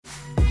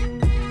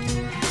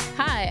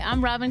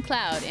I'm Robin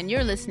Cloud, and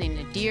you're listening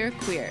to Dear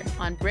Queer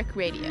on Brick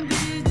Radio.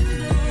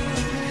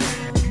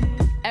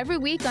 Every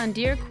week on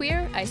Dear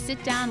Queer, I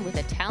sit down with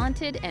a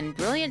talented and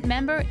brilliant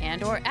member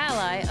and or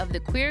ally of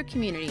the queer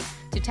community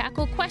to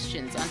tackle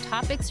questions on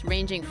topics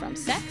ranging from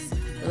sex,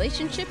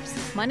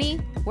 relationships, money,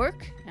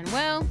 work, and,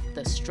 well,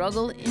 the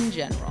struggle in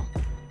general.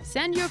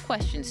 Send your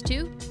questions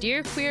to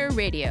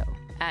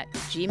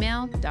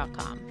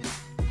dearqueerradio@gmail.com.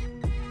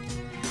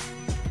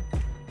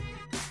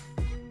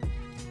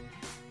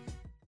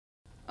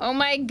 Oh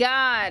my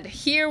God,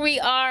 here we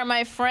are,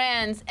 my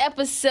friends.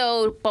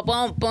 Episode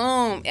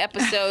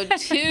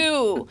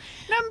 2.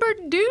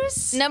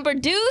 Number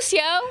deuce,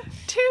 yo.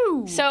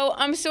 2. So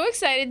I'm so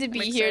excited to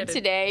be here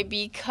today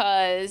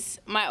because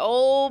my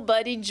old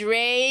buddy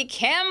Dre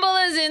Campbell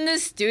is in the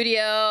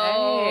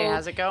studio. Hey,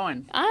 how's it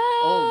going?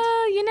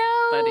 You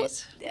know.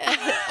 Buddies.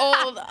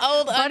 old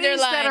Buddies underline.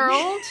 that are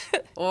old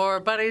or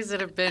buddies that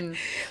have been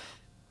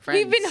friends?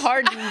 We've been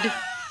hardened.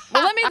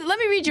 Well, let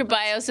me read your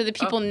bio so that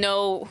people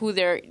know who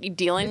they're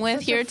dealing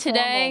with here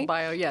today. Formal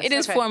bio, yes. It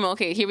is formal.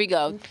 Okay, here we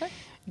go. Okay.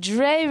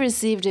 Dre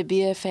received a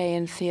BFA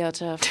in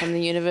theater from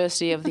the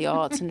University of the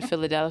Arts in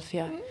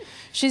Philadelphia.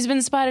 She's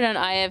been spotted on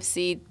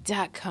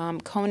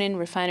IFC.com, Conan,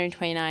 Refinery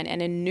 29,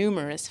 and in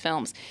numerous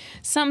films.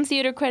 Some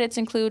theater credits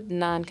include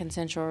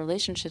Non-Consensual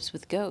Relationships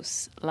with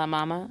Ghosts, La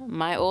Mama,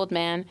 My Old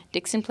Man,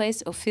 Dixon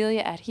Place,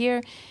 Ophelia at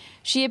Here.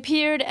 She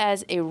appeared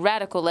as a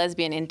radical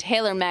lesbian in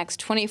Taylor Mack's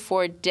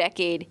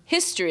 24-decade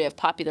history of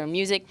popular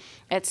music.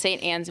 At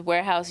St. Anne's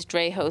Warehouse,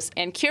 Dre hosts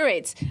and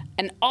curates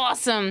an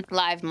awesome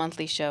live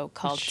monthly show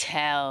called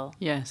Tell.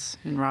 Yes,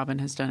 and Robin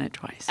has done it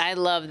twice. I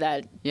love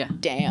that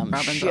damn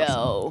Robin's show.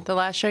 Awesome. The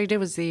last show you did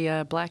was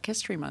the Black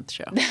History Month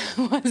show.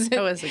 Was it?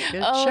 That was a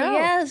good show. Oh,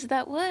 yes,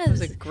 that was. It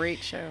was a great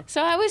show.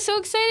 So I was so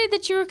excited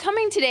that you were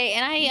coming today,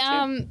 and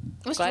I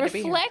was Glad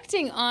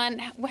reflecting on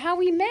how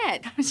we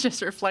met. I was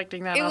just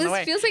reflecting that on the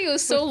way. It feels like it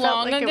was so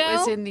long ago. It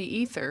was in the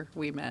ether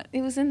we met.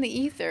 It was in the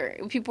ether.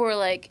 People were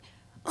like,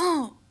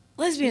 oh,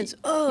 lesbians,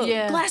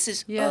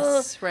 glasses,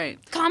 right.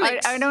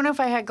 Comics. I don't know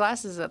if I had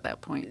glasses at that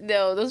point.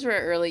 No, those were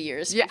early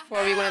years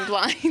before we went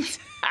blind.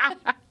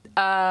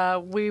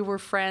 We were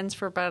friends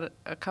for about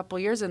a couple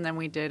years, and then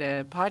we did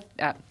a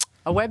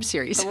web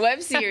series. A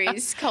web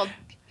series called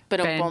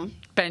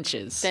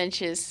Benches.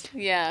 Benches,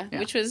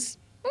 which was...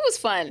 It was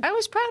fun. I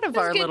was proud of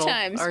our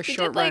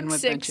short run with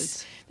 6.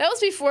 Benches. That was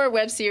before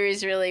web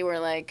series really were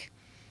like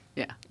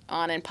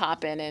on and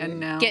popping and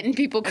now, getting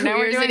people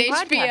careers at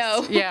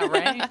HBO. Yeah,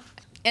 right.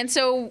 And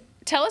so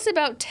tell us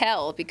about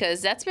Tell,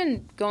 because that's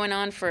been going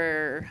on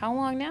for how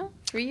long now?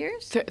 3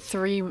 years?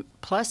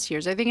 3+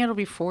 years. I think it'll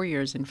be 4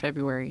 years in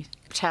February.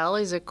 Tell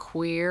is a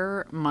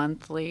queer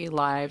monthly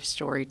live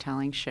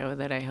storytelling show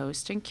that I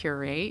host and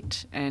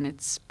curate, and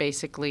it's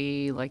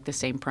basically like the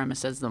same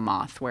premise as The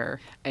Moth, where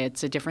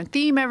it's a different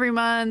theme every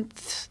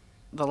month.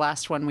 The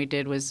last one we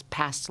did was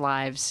past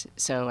lives,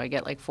 so I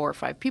get like 4 or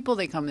 5 people.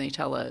 They come and they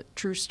tell a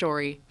true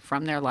story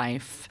from their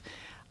life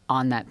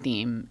on that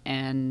theme,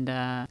 and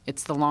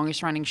it's the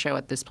longest running show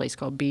at this place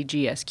called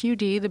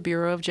BGSQD, the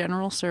Bureau of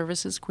General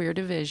Services Queer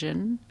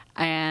Division,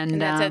 and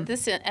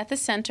that's at the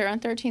center on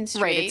 13th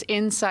Street. Right, it's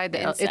inside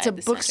it's a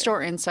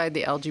bookstore inside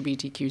the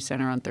LGBTQ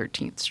Center on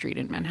 13th Street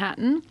in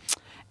Manhattan,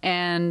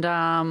 and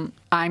I'm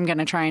going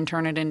to try and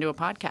turn it into a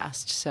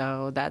podcast,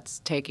 so that's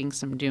taking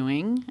some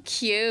doing.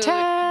 Cute.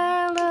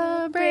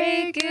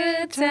 Celebrate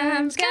good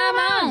times, come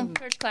on!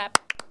 Church clap.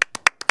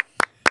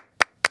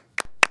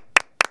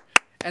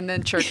 And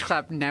then church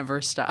clap never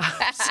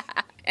stops.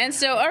 And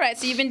so, all right,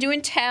 so you've been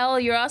doing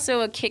Tell. You're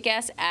also a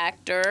kick-ass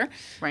actor.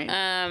 Right.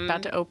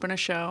 About to open a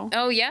show.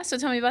 Oh, yeah? So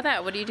tell me about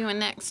that. What are you doing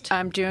next?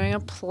 I'm doing a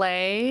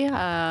play.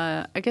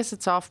 I guess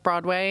it's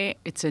off-Broadway.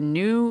 It's a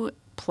new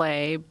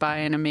play by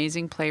an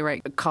amazing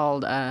playwright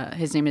called,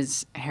 his name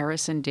is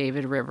Harrison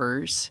David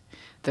Rivers.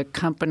 The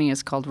company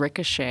is called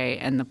Ricochet,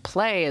 and the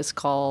play is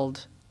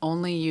called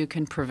Only You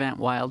Can Prevent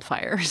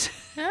Wildfires.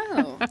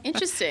 Oh,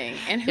 interesting.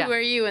 And who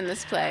are you in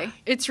this play?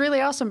 It's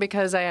really awesome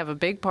because I have a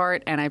big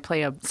part, and I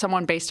play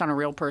someone based on a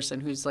real person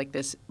who's like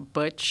this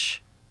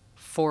butch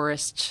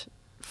forest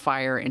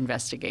fire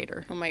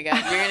investigator. Oh, my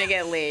God. You're going to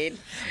get laid.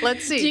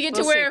 Let's see. Do you get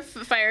to wear a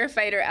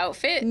firefighter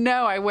outfit?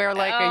 No, I wear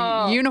like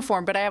a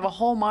uniform, but I have a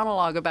whole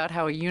monologue about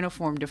how a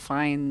uniform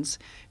defines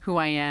who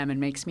I am and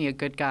makes me a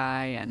good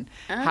guy, and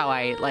how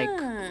I like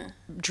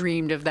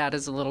dreamed of that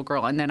as a little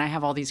girl. And then I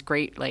have all these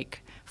great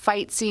like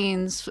fight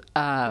scenes.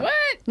 What?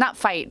 Not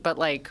fight, but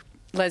like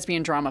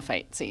lesbian drama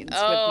fight scenes with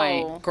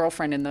my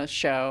girlfriend in the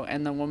show,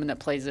 and the woman that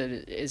plays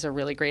it is a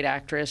really great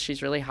actress.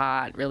 She's really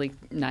hot, really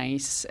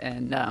nice,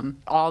 and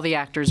all the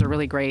actors are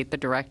really great. The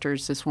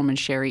director's this woman,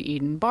 Sherry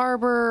Eden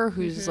Barber,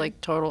 who's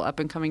like total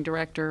up-and-coming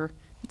director.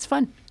 It's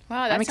fun.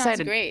 Wow, that I'm excited.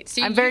 Sounds great.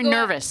 So I'm very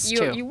nervous,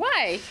 too.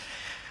 Why?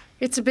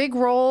 It's a big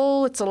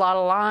role. It's a lot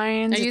of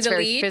lines. Are you it's the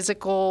very lead?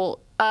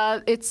 Physical.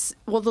 The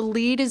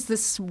lead is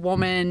this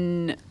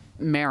woman,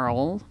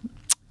 Meryl,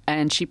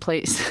 and she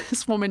plays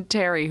this woman,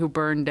 Terry, who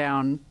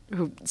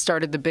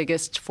started the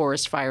biggest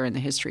forest fire in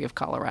the history of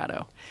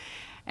Colorado.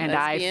 And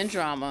lesbian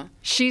drama.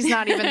 She's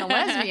not even the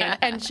lesbian.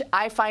 And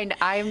I find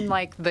I'm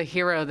like the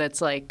hero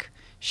that's like,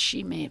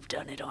 she may have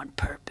done it on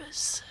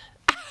purpose.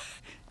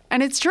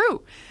 And it's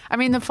true. I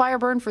mean, the fire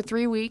burned for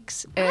 3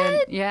 weeks. And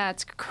What? yeah,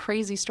 it's a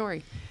crazy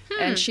story.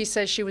 And she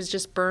says she was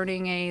just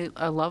burning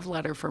a love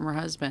letter from her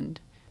husband.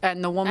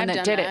 And the woman I've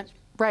that done did that. it.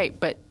 Right.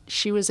 But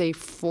she was a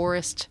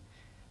forest.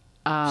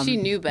 She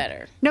knew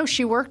better. No,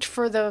 she worked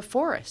for the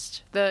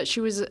forest.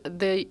 She was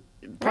the.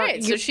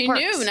 Right, so youth she parks.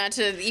 knew not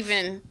to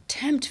even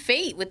tempt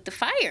fate with the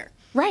fire.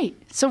 Right.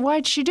 So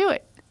why'd she do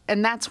it?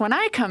 And that's when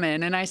I come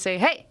in and I say,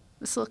 hey,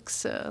 this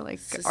looks like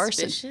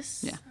arson.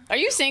 Suspicious? Yeah. Are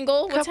you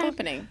single? What's Couple-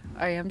 happening?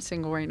 I am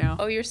single right now.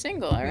 Oh, you're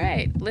single. All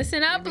right.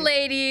 Listen up,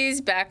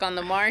 ladies. Back on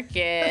the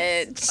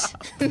market.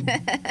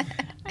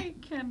 I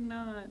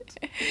cannot.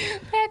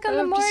 Back on the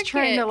I'm market. just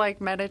trying to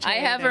like meditate. I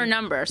have her and-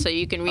 number, so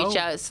you can reach Oh.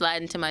 out,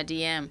 slide into my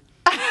DM.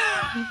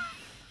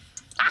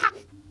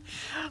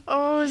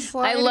 Oh, I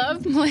sliding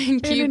love playing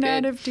in and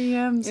out Cupid. of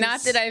DMs. Not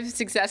is- that I've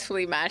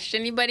successfully matched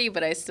anybody,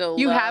 but I still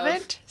You love...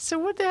 haven't? So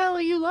what the hell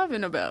are you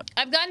loving about?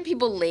 I've gotten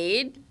people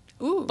laid,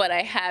 Ooh. but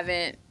I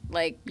haven't,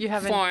 You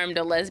haven't- formed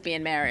a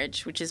lesbian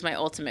marriage, which is my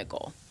ultimate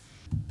goal.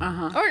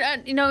 Uh-huh. Or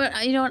you know what?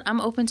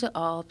 I'm open to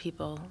all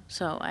people,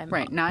 so I'm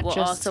Right, not will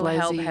just also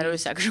help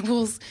lesbies.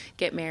 heterosexuals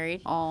get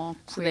married. All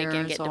So they queers,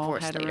 can get all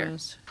divorced later.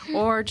 heteros.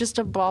 Or just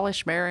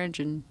abolish marriage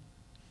and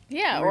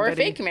Yeah, or a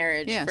everybody- fake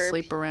marriage. yeah, for,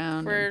 sleep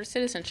around for and-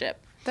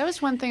 citizenship. That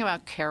was one thing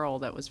about Carol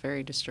that was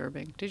very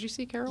disturbing. Did you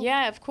see Carol?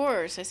 Yeah, of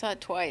course. I saw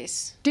it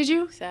twice. Did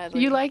you? Sadly.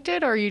 You liked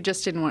it, or you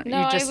just didn't want?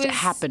 No, you just I was,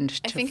 happened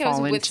to I think fall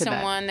I was with into that.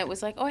 someone that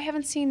was like, "Oh, I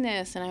haven't seen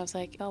this," and I was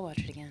like, "I'll watch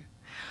it again."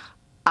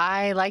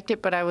 I liked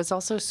it, but I was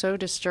also so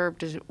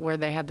disturbed where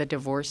they had the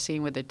divorce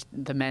scene where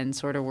the men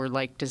sort of were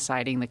like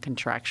deciding the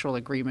contractual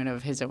agreement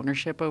of his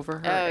ownership over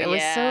her. Oh, it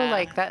was so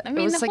like that. I mean,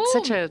 it was the like whole,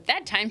 such a.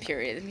 that time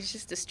period is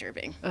just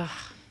disturbing.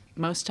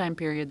 Most time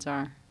periods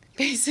are.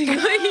 Basically,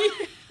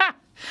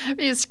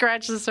 You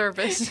scratch the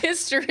surface.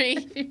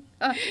 history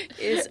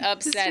is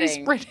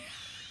upsetting.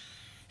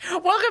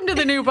 Welcome to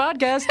the new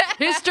podcast,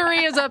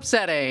 History is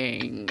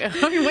Upsetting,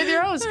 with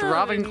your host,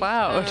 Robin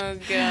Cloud. Oh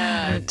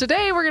God!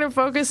 Today we're going to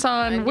focus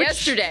on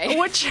yesterday.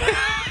 Which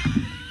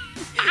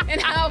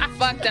And how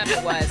fucked up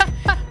it was.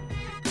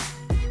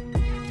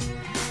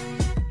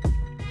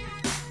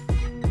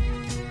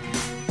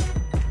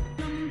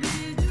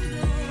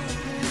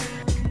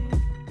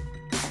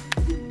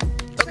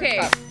 Okay.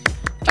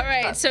 All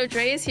right. So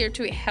Dre is here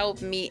to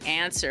help me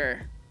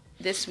answer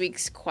this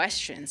week's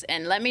questions.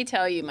 And let me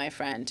tell you, my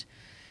friend,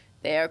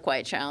 they are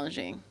quite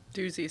challenging.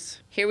 doozies.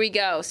 Here we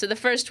go. So the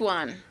first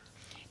one.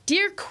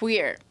 Dear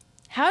Queer,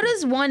 how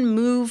does one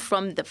move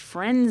from the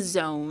friend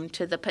zone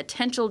to the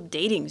potential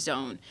dating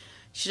zone?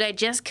 Should I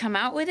just come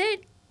out with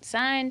it?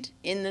 Signed,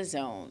 In the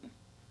Zone.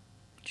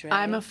 Dre,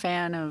 I'm a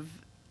fan of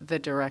the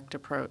direct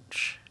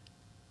approach.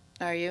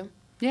 Are you?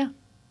 Yeah.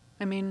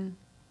 I mean,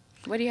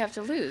 What do you have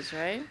to lose,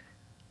 right?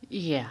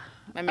 yeah.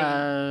 I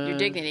mean, your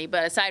dignity,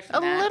 but aside from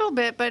A that, little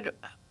bit, but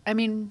I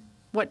mean,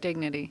 what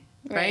dignity,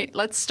 right? Right.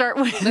 Let's start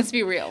with. let's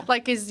be real.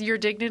 Like, is your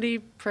dignity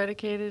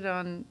predicated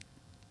on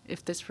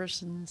if this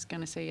person is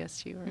going to say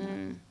yes to you or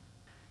not?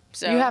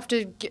 So You have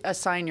to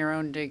assign your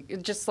own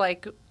just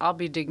like I'll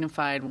be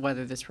dignified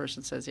whether this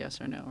person says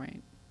yes or no,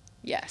 right?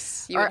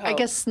 yes. You Or would I hope.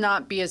 guess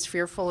not be as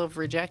fearful of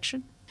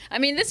rejection. I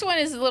mean, this one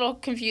is a little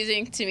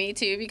confusing to me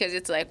too because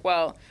it's like,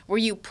 well, were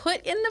you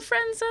put in the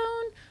friend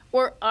zone,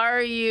 or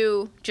are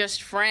you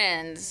just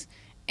friends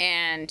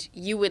and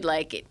you would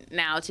like it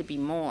now to be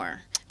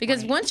more?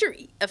 Because once you're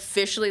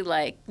officially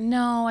like,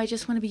 no, I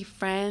just want to be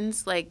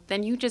friends, like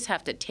then you just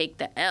have to take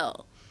the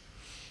L,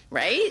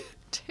 right?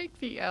 Take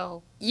the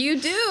L. You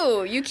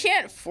do. You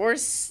can't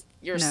force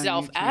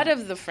yourself can't. out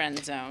of the friend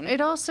zone. It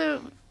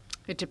also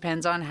it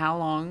depends on how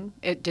long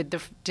it did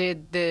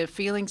the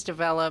feelings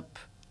develop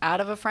out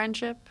of a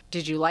friendship.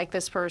 Did you like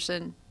this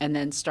person and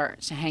then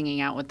start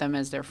hanging out with them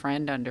as their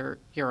friend under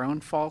your own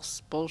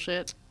false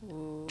bullshit?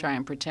 Ooh. Try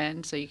and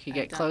pretend so you could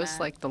get done close, that.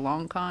 like the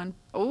long con.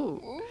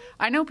 Ooh.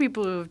 I know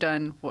people who've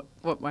done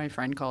what my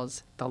friend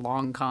calls the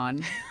long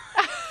con.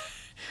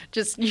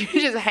 You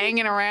just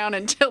hanging around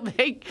until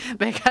they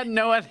got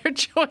no other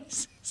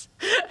choices.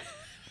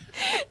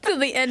 Till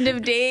the end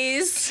of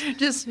days.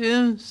 Just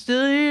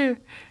still here.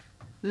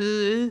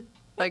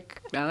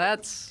 Like, now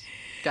that's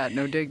got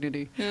no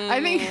dignity.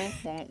 I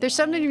think there's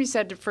something to be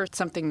said for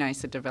something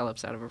nice that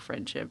develops out of a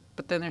friendship,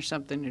 but then there's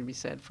something to be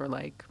said for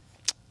like,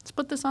 let's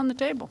put this on the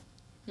table.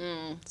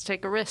 Let's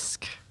take a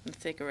risk.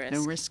 Let's take a risk.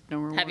 No risk, no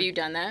reward. Have you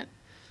done that?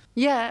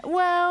 Yeah,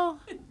 well,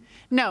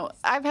 no.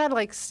 I've had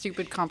like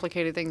stupid,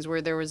 complicated things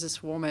where there was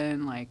this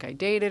woman, like I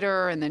dated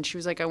her, and then she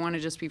was like, I want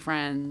to just be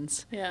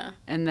friends. Yeah.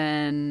 And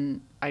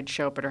then I'd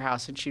show up at her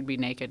house and she'd be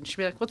naked. And she'd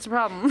be like, what's the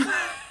problem?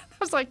 I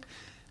was like,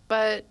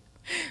 but,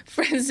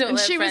 Friends don't And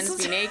let she was-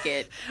 friends be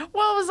naked.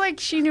 well, it was like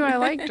she knew I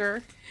liked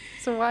her.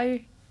 So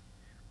why,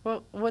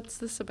 what's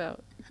this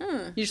about?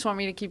 Hmm. You just want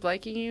me to keep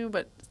liking you,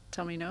 but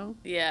tell me no?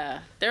 Yeah.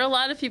 There are a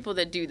lot of people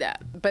that do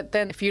that. But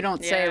then if you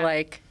don't say Yeah.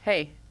 like,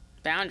 hey,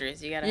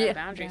 Boundaries. You gotta have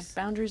boundaries.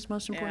 Yeah. Boundaries,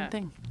 most important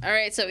thing. All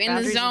right. So in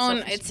Boundaries the and zone,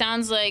 self-respect. it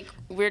sounds like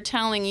we're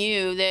telling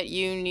you that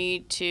you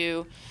need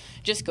to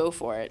just go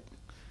for it.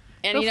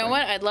 And you know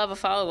what? I'd love a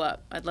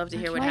follow-up. I'd love to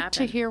hear what happened.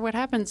 To hear what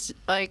happens.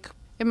 Like,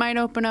 it might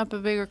open up a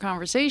bigger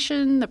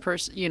conversation. The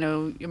person, you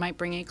know, you might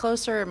bring it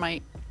closer. It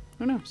might,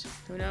 who knows?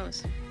 Who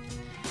knows?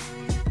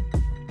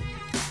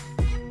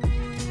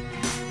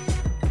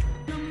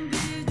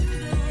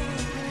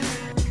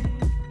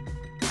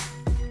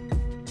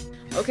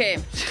 Okay,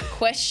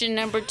 question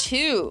number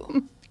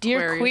 2.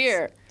 Dear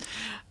Aquarius.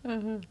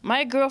 Queer,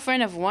 my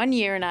girlfriend of 1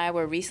 year and I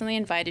were recently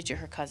invited to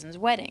her cousin's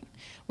wedding.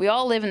 We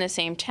all live in the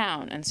same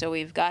town, and so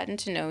we've gotten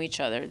to know each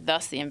other,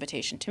 thus the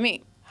invitation to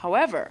me.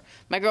 However,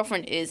 my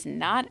girlfriend is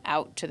not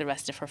out to the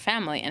rest of her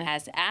family and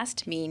has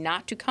asked me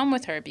not to come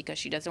with her because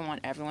she doesn't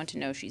want everyone to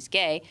know she's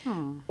gay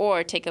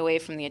or take away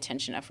from the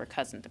attention of her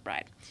cousin, the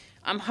bride.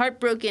 I'm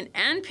heartbroken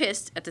and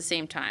pissed at the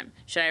same time.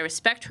 Should I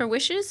respect her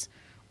wishes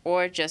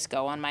or just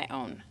go on my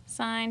own?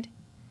 Signed,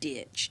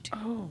 Ditched.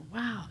 Oh,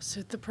 wow.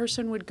 So the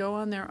person would go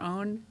on their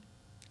own?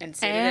 And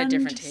sit at a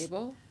different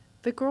table?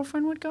 The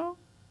girlfriend would go?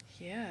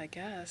 Yeah, I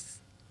guess.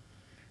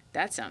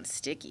 That sounds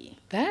sticky.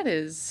 That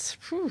is,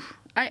 whew.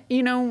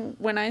 You know,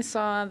 when I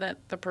saw that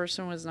the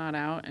person was not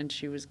out and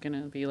she was going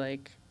to be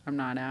like, I'm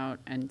not out,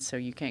 and so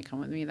you can't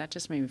come with me, that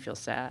just made me feel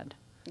sad.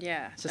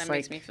 Yeah, that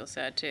makes me feel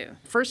sad too.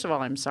 First of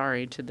all, I'm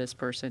sorry to this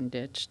person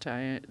ditched.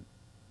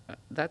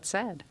 That's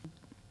sad.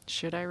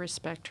 Should I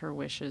respect her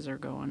wishes or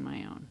go on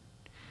my own?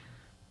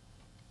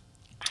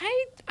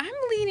 I'm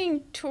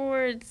leaning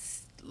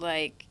towards,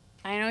 like,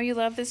 I know you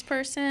love this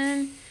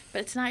person,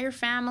 but it's not your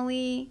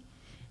family.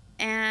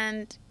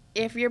 And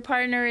if your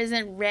partner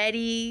isn't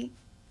ready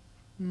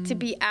to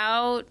be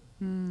out,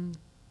 do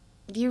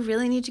you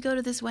really need to go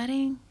to this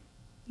wedding?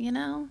 You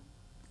know?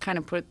 Kind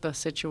of put the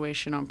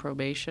situation on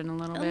probation a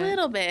little bit. A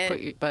little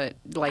bit. But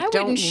like, I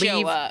wouldn't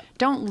show up.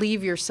 Don't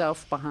leave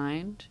yourself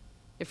behind.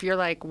 If you're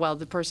like, well,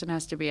 the person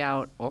has to be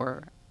out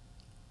or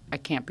I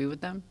can't be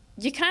with them.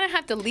 You kind of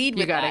have to lead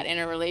with that in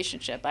a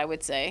relationship, I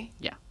would say.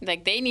 Yeah.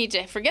 Like, they need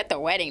to forget the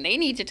wedding. They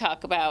need to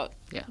talk about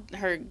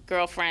her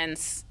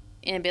girlfriend's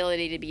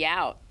inability to be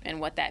out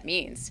and what that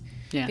means.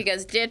 Yeah.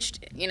 Because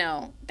ditched, you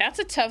know, that's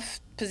a tough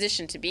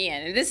position to be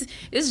in. And this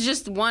is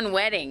just one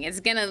wedding. It's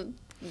going to,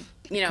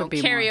 you know,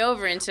 carry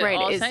over into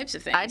all types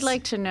of things. I'd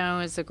like to know,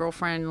 is the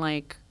girlfriend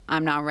like,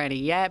 I'm not ready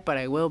yet, but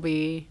I will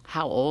be?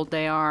 How old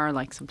they are?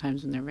 Like,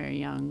 sometimes when they're very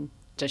young.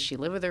 Does she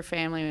live with her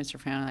family? Is her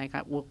family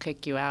like, we'll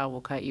kick you out,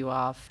 we'll cut you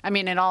off? I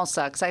mean, it all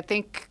sucks. I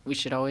think we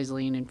should always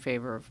lean in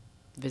favor of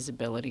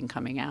visibility and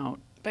coming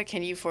out. But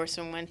can you force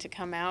someone to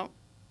come out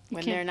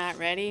when they're not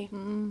ready?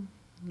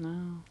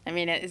 No. I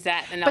mean, is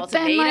that an but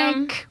ultimatum?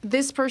 Then, like,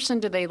 this person,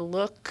 do they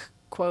look,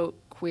 quote,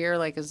 queer?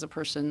 Like, is the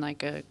person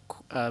like a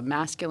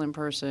masculine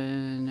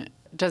person?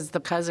 Does the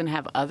cousin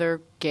have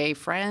other gay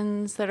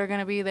friends that are going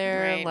to be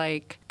there? Right.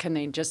 Like, can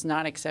they just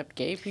not accept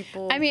gay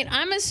people? I mean,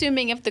 I'm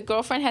assuming if the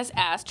girlfriend has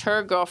asked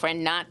her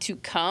girlfriend not to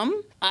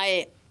come,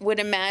 I would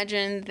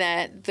imagine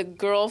that the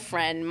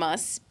girlfriend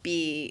must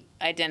be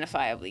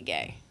identifiably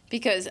gay.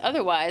 Because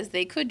otherwise,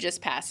 they could just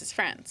pass as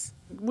friends.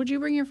 Would you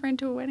bring your friend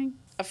to a wedding?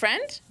 A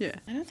friend? Yeah.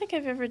 I don't think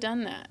I've ever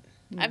done that.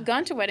 I've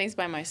gone to weddings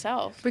by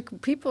myself.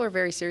 But people are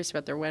very serious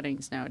about their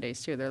weddings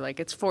nowadays, too. They're like,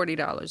 it's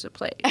 $40 a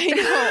plate. I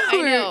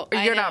know.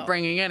 You're not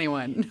bringing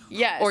anyone.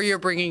 Yes. Or you're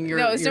bringing your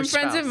No, some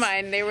friends spouse. of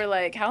mine, they were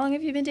like, how long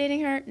have you been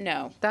dating her?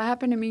 No. That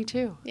happened to me,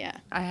 too. Yeah.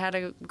 I had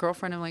a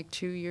girlfriend of like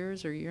 2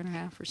 years or a year and a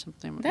half or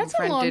something. That's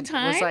My a long friend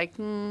time. was like,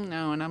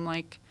 no. And I'm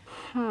like,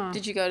 huh.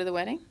 Did you go to the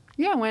wedding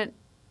Yeah, I went.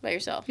 by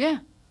yourself? Yeah.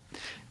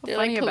 They're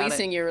Funny like about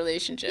policing your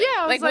relationship.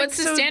 Yeah, I was like, what's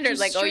the so standard?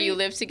 just Like, oh, you straight.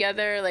 live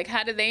together? Like,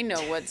 how do they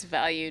know what's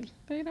valued?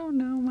 They don't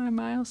know my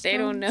milestones. They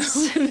don't know.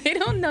 They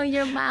don't know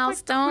your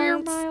milestones. Queer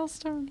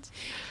milestones.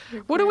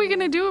 What are we going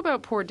to do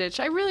about poor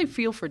Ditched? I really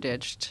feel for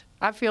Ditched.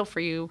 I feel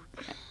for you.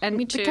 And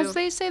Me too. because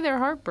they say they're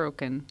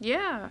heartbroken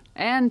Yeah.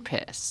 and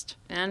pissed.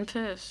 And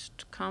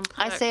pissed. Complex.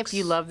 I say if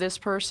you love this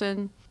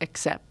person,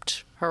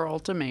 accept her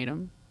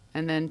ultimatum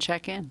and then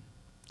check in.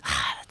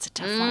 That's a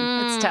tough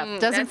one. It's tough.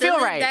 Doesn't feel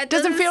right. That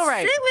doesn't feel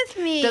right. Sit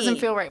with me. Doesn't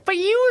feel right. But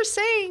you were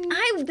saying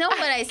I know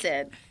what I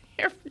said.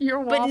 you're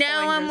waffling. But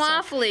now I'm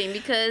yourself. waffling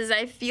because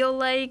I feel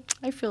like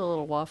I feel a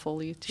little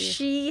waffly too.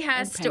 she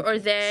has And to, or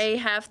pancakes. they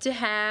have to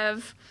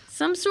have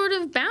some sort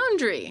of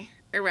boundary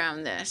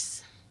around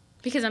this.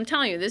 Because I'm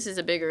telling you, this is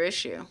a bigger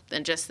issue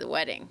than just the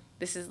wedding.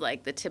 This is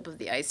like the tip of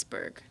the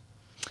iceberg.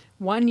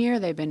 1 year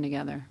they've been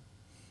together.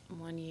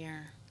 1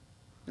 year.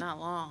 Not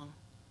long.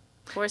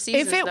 4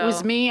 seasons, If it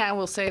was though. me, I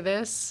will say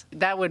this,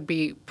 that would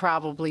be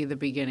probably the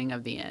beginning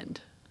of the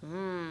end.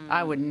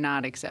 I would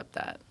not accept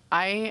that.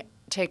 I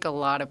take a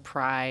lot of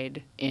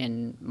pride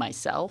in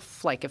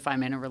myself. Like if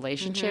I'm in a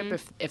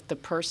relationship, if the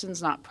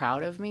person's not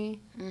proud of me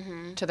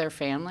to their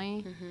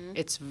family,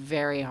 it's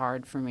very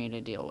hard for me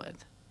to deal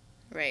with.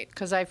 Right.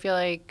 Because I feel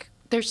like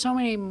there's so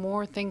many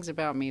more things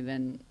about me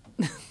than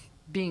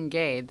being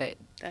gay that...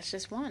 That's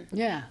just one.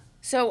 Yeah.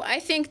 So I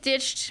think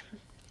Ditched,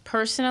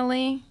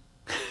 personally,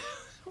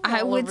 I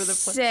All would over the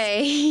place.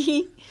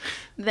 say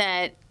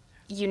that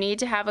you need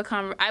to have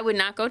I would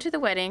not go to the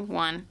wedding,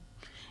 one,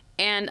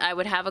 and I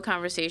would have a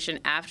conversation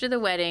after the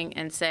wedding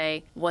and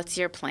say, what's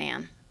your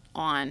plan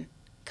on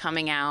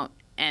coming out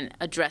and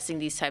addressing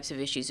these types of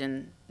issues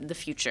in the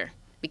future?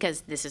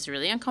 Because this is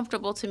really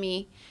uncomfortable to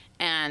me,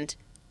 and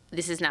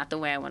this is not the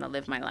way I want to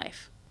live my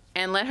life.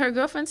 And let her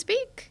girlfriend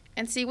speak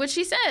and see what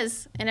she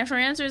says. And if her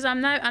answer is,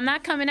 I'm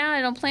not coming out,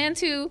 I don't plan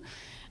to,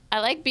 I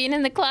like being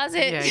in the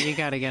closet. Yeah, you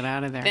got to get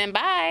out of there. Then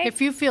bye.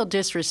 If you feel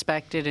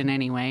disrespected in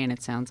any way, and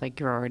it sounds like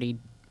you're already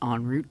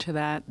en route to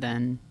that,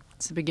 then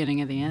it's the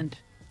beginning of the end.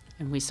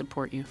 And we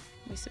support you.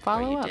 We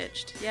support follow you up.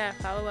 Ditched. Yeah,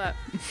 follow up.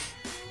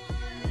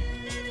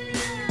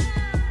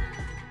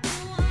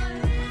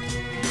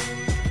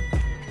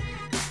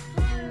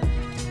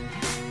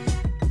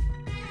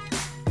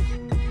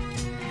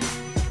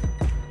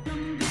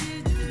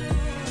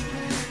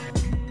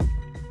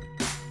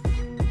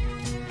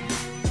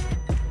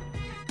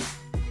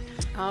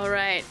 All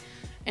right.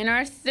 And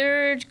our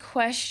third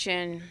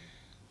question.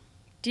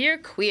 Dear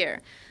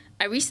Queer,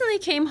 I recently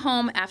came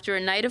home after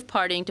a night of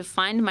partying to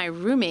find my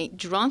roommate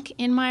drunk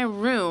in my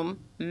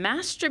room,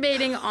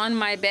 masturbating on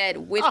my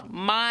bed with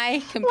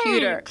my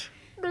computer. Wait,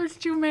 there's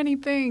too many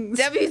things.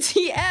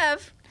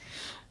 WTF?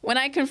 When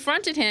I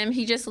confronted him,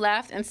 he just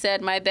laughed and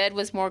said my bed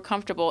was more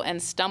comfortable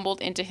and stumbled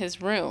into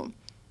his room.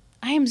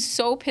 I am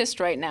so pissed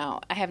right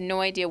now. I have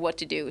no idea what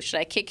to do. Should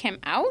I kick him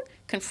out,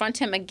 confront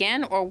him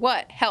again, or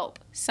what? Help.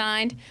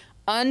 Signed,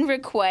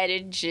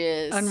 Unrequited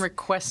Jizz.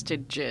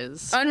 Unrequested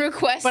Jizz.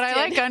 Unrequested. But I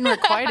like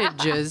Unrequited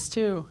Jizz,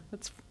 too.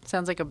 That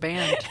sounds like a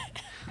band.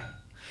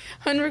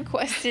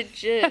 Unrequested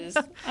Jizz.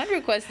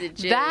 Unrequested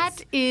Jizz. That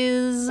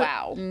is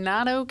wow.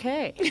 Not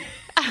okay.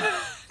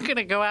 I'm going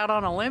to go out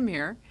on a limb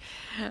here.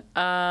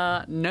 No.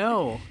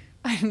 No.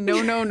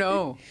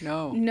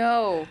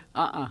 No.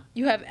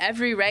 You have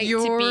every right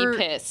to be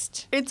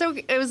pissed. It's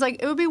okay. It was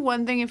like, it would be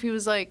one thing if he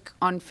was like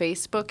on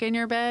Facebook in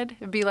your bed.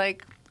 It'd be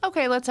like,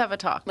 okay, let's have a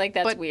talk. Like,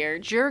 that's but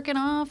weird. Jerking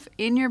off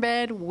in your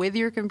bed with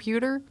your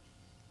computer.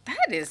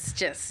 That is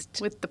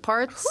just... With the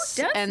parts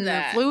Who does and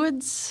that? the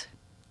fluids.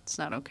 It's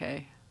not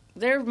okay.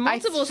 There are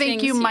multiple I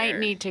think things you here might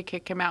need to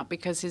kick him out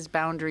because his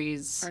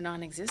boundaries... are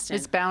non-existent.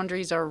 His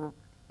boundaries are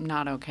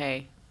not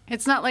okay.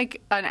 It's not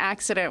like an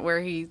accident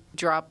where he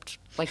dropped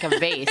like a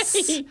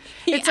vase.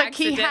 It's like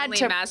he had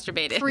to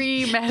masturbated.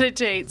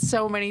 premeditate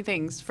so many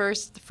things.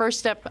 First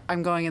step,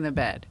 I'm going in the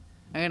bed.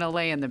 I'm going to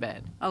lay in the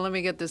bed. Oh, let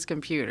me get this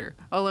computer.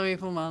 Oh, let me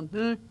pull my...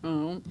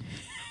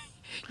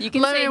 You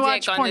can Let say me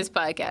watch dick on porn. this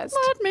podcast.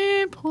 Let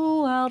me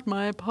pull out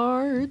my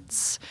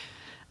parts.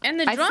 And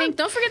the drunk.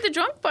 Don't forget the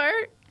drunk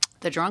part.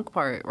 The drunk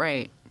part,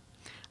 right.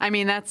 I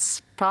mean,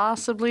 that's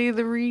possibly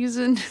the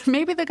reason.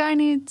 Maybe the guy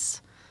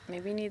needs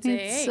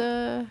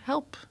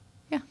help.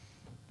 Yeah,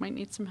 might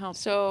need some help.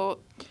 So,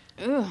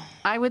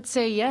 I would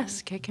say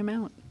yes, kick him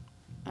out.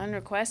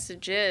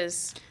 Unrequested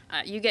Jizz.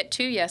 You get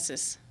 2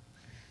 yeses.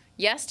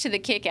 Yes to the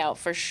kick out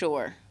for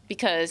sure.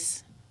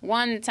 Because,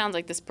 1, it sounds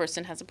like this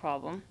person has a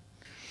problem.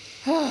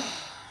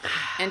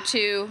 And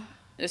 2,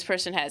 this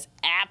person has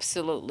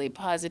absolutely,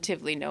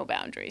 positively no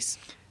boundaries.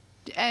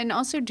 And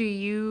also, do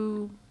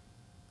you,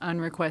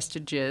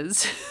 unrequested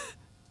Jizz,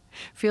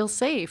 feel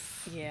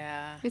safe?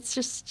 Yeah. It's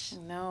just...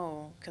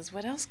 No, because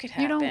what else could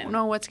happen? You don't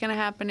know what's going to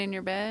happen in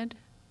your bed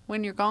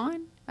when you're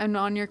gone and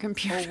on your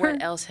computer. Or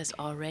what else has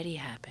already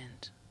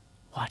happened.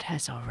 What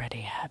has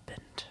already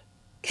happened?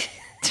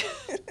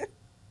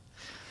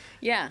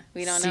 Yeah,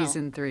 we don't know.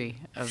 Season 3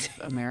 of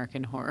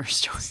American Horror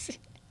Story.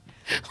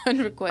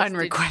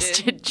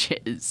 Unrequested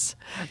Jizz.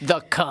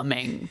 The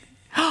Coming.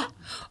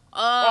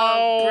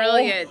 Oh,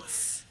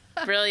 brilliance.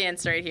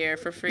 Brilliance right here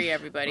for free,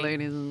 everybody.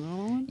 Ladies and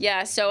gentlemen.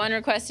 Yeah, so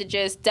unrequested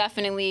Jizz,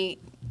 definitely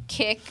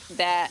kick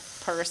that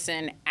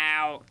person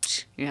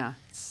out. Yeah.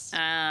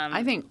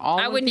 I think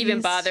I wouldn't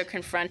even bother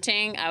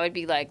confronting. I would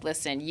be like,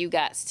 listen, you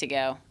got to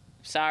go.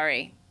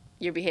 Sorry.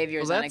 Your behavior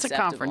is unacceptable. That's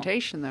a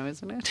confrontation, though,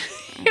 isn't it?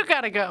 You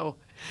got to go.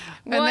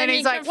 And well, then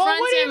he's like, well,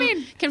 what do you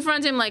mean?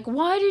 Confront him like,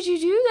 why did you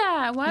do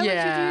that? Why would you do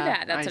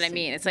that? That's what I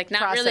mean. It's like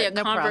not really a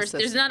conversation.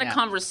 There's not a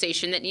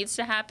conversation that needs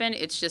to happen.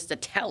 It's just a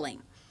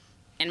telling,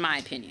 in my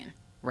opinion.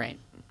 Right.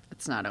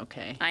 It's not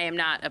okay. I am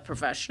not a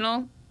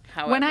professional.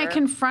 However, when I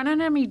confronted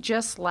him, he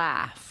just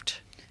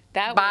laughed.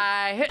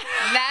 Goodbye.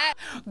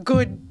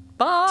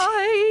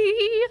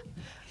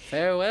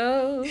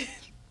 Farewell.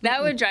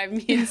 That would drive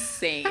me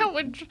insane.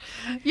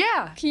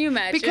 Yeah. Can you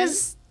imagine?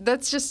 Because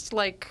that's just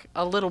like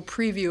a little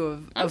preview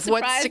of what's to come.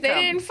 I'm surprised they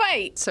didn't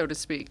fight, so to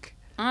speak.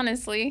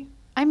 Honestly.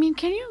 I mean,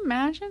 can you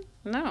imagine?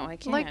 No, I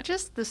can't. Like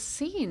just the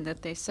scene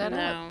that they set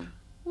up.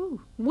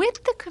 Ooh.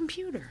 With the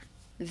computer.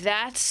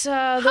 That's those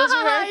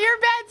are your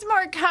bed's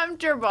more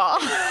comfortable.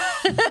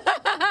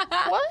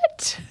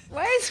 What?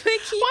 Why is my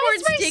keyboard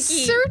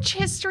sticky? Search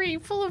history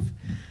full of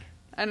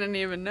I don't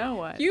even know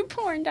what.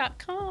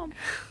 YouPorn.com.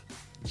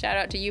 Shout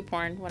out to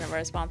YouPorn, one of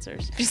our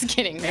sponsors. Just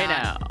kidding.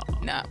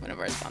 Not one of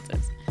our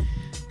sponsors.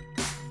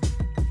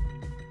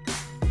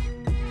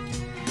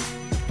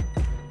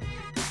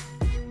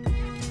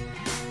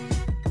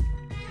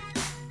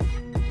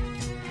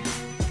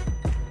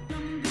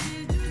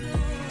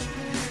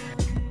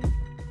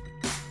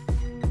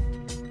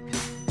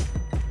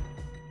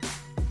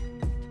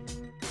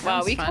 Wow,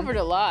 was we fun. covered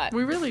a lot.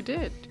 We really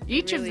did.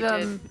 Each really of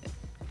them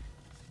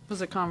was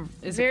Very a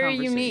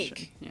conversation.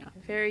 unique. Yeah.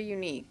 Very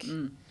unique.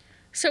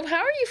 So how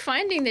are you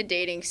finding the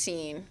dating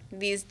scene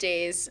these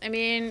days? I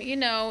mean,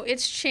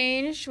 it's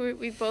changed.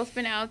 We've both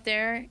been out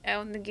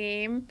in the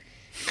game.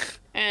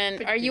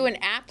 And are you an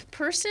app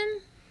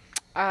person?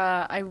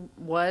 I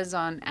was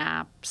on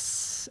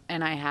apps,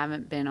 and I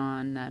haven't been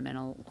on them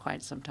in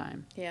quite some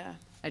time. Yeah.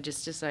 I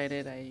just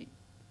decided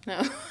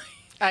No.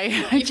 I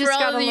For just all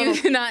got of a you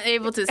little... not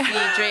able to see,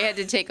 Dre had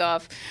to take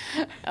off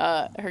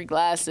her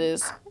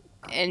glasses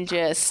and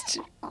just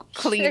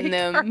clean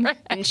them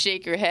and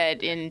shake her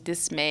head in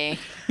dismay.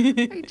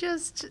 I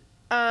just,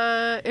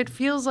 it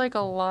feels like a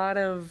lot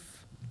of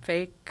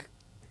fake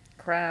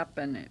crap,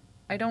 and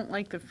I don't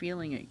like the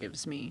feeling it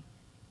gives me.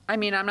 I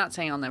mean, I'm not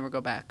saying I'll never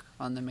go back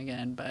on them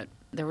again, but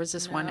there was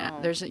this one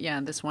app.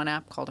 This one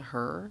app called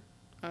Her.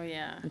 Oh,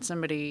 yeah. And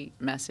somebody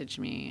messaged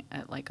me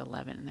at like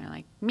 11, and they're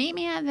like, meet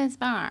me at this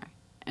bar.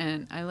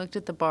 And I looked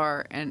at the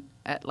bar and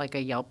at like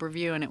a Yelp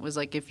review, and it was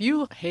like, if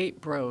you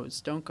hate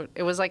bros, don't go.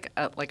 It was like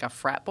a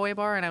frat boy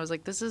bar, and I was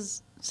like, this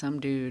is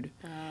some dude.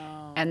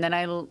 Oh. And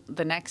then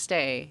the next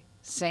day,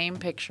 same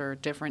picture,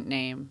 different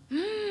name.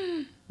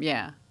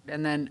 Yeah.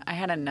 And then I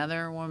had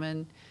another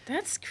woman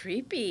That's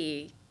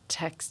creepy.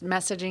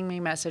 messaging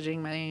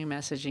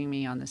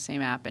me on the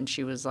same app, and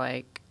she was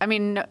like, I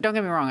mean, no, don't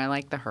get me wrong, I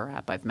like the Her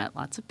app. I've met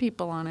lots of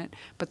people on it,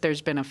 but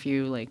there's been a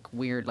few like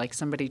weird, like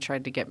somebody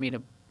tried to get me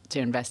to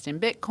invest in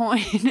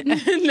Bitcoin.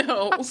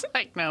 No. I was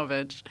like, no,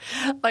 bitch.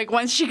 Like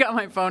once she got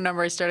my phone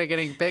number, I started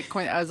getting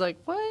Bitcoin. I was like,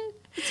 what?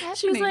 What's happening?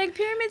 She was like,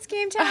 pyramid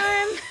scheme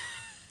time.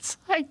 It's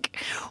like,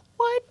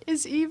 what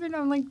is even?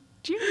 I'm like,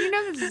 do you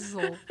know this is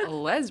a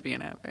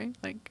lesbian app, right?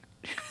 Like,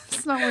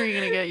 it's not where you're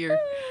gonna get your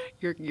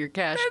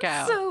cash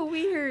cow. That's so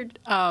weird.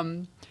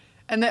 And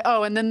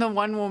then the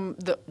one woman,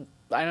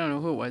 I don't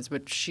know who it was,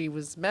 but she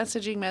was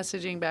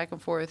messaging back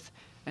and forth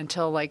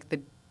until like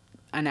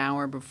an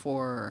hour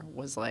before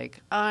was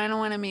like, oh, I don't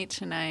want to meet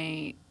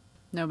tonight.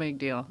 No big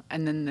deal.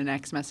 And then the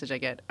next message I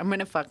get, I'm going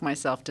to fuck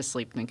myself to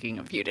sleep thinking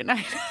of you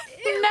tonight.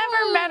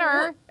 Never met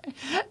her.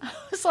 I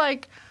was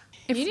like,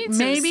 if You need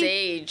some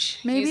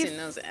sage using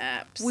those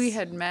apps. we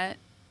had met,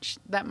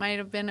 that might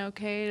have been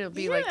okay. It'll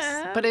be Yeah.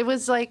 like, but it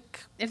was like,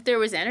 if there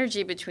was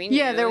energy between you.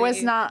 yeah, there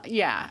was not,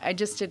 yeah, I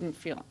just didn't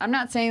feel, I'm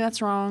not saying that's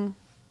wrong.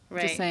 I'm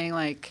Right. just saying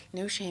like,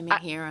 No shaming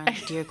here on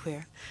Dear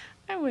Queer.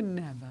 I would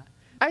never.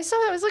 I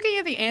was looking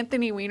at the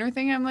Anthony Weiner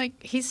thing. I'm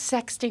like, he's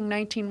sexting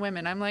 19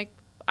 women. I'm like,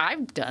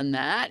 I've done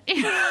that.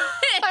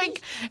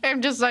 Like,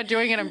 I'm just not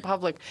doing it in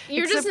public.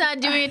 You're just not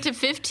doing it to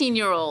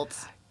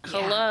 15-year-olds.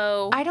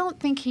 Hello. I don't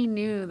think he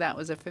knew that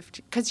was a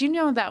 15. Because you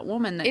know that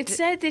woman that. It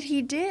said that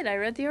he did. I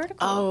read the article.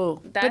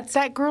 Oh, but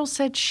that girl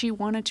said she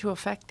wanted to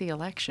affect the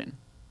election.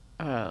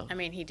 Oh. I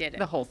mean, he did it.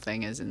 The whole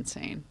thing is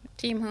insane.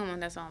 Team Huma,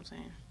 that's all I'm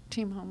saying.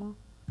 Team homo.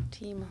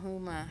 Team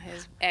Huma,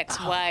 his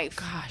ex-wife,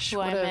 gosh,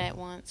 who I met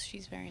once.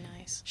 She's very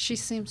nice. She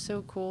seems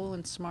so cool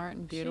and smart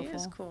and beautiful. She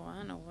is cool. I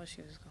don't know what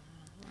she was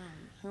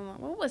going on. Huma,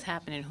 what was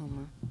happening,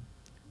 Huma?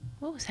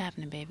 What was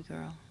happening, baby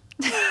girl?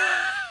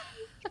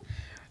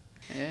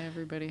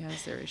 Everybody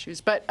has their issues.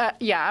 But,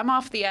 yeah, I'm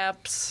off the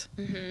apps.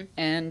 Mm-hmm.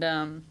 And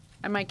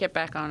I might get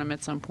back on them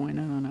at some point.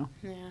 I don't know.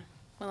 Yeah.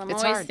 Well, I'm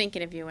It's always hard.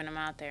 thinking of you when I'm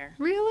out there.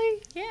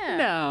 Really? Yeah.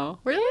 No.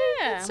 Really?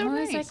 Yeah. That's so I'm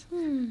always nice.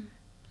 like,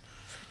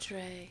 for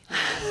Dre.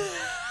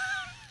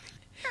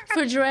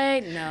 For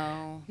Dre?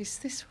 No. Is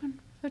this one?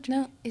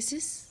 No. Is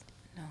this?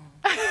 No.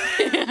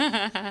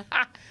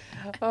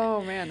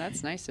 Oh, man,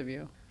 that's nice of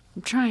you.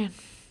 I'm trying.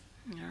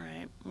 All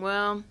right.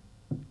 Well,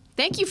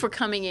 thank you for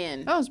coming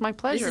in. Oh, it's my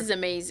pleasure. This is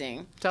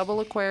amazing. Double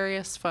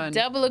Aquarius fun.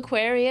 Double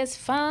Aquarius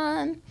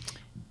fun.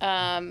 We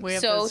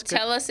have So those good-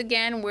 tell us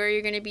again where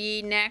you're going to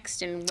be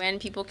next and when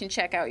people can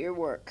check out your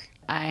work.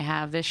 I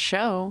have this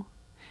show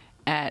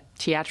at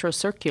Teatro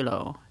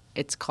Circulo.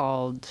 It's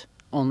called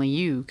Only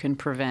You Can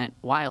Prevent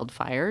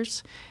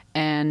Wildfires,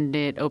 and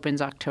it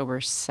opens October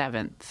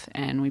 7th,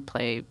 and we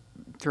play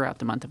throughout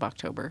the month of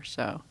October.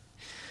 So,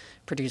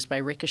 produced by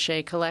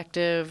Ricochet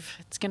Collective.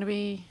 It's gonna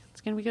be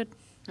good.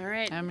 All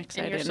right. I'm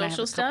excited. And your social I have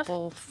a stuff?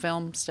 couple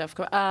film stuff.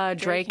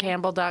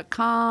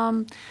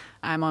 DreCampbell.com.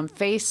 I'm on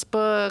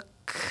Facebook.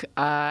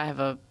 I have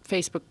a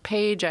Facebook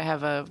page. I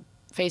have a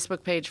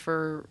Facebook page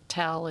for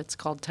Tell. It's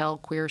called Tell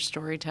Queer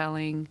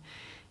Storytelling.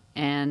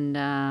 And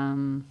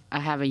I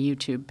have a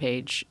YouTube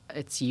page.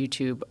 It's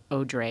YouTube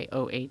Odre,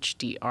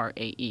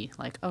 OHDRAE,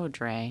 like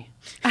Odre.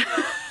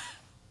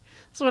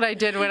 That's what I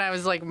did when I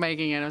was like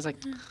making it. I was like,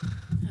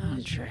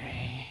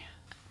 Odre.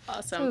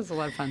 Awesome. So it was a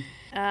lot of fun.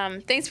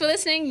 Thanks for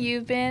listening.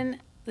 You've been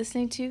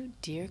listening to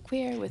Dear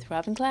Queer with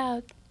Robin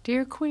Cloud.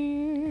 Dear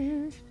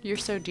Queer. You're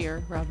so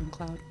dear, Robin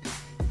Cloud.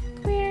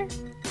 Queer.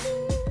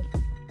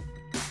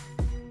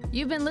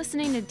 You've been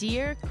listening to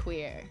Dear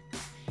Queer.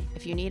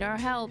 If you need our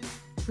help,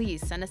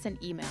 please send us an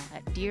email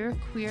at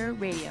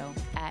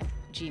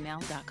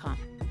dearqueerradio@gmail.com.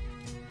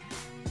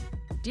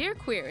 Dear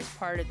Queer is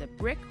part of the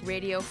Brick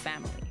Radio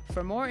family.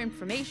 For more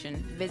information,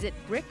 visit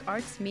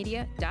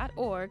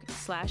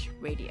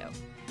brickartsmedia.org/radio.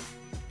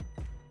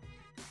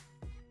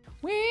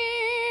 We're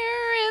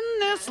in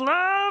this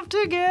love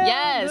together.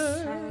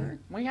 Yes.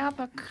 We got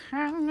the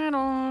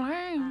candle.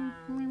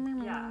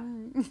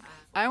 Yeah.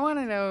 I want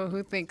to know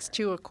who thinks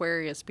two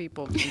Aquarius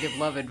people can give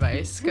love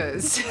advice,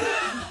 because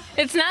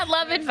It's not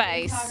love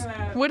advice.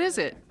 what is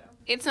it?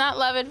 It's not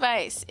love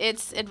advice.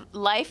 It's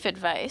life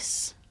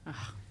advice.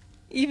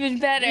 Even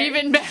better.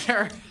 Even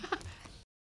better.